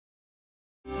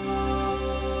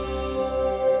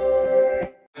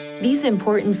These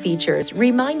important features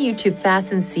remind you to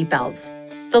fasten seatbelts.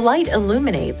 The light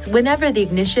illuminates whenever the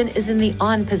ignition is in the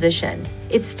on position.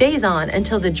 It stays on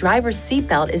until the driver's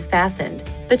seatbelt is fastened.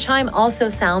 The chime also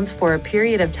sounds for a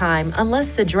period of time unless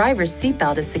the driver's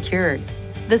seatbelt is secured.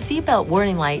 The seatbelt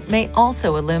warning light may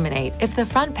also illuminate if the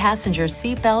front passenger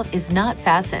seatbelt is not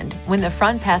fastened when the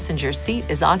front passenger seat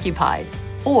is occupied,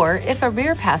 or if a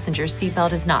rear passenger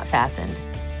seatbelt is not fastened.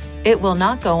 It will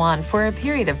not go on for a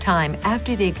period of time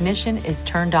after the ignition is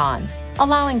turned on,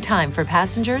 allowing time for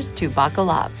passengers to buckle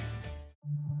up.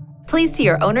 Please see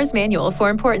your owner's manual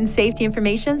for important safety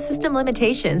information, system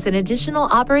limitations, and additional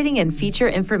operating and feature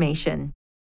information.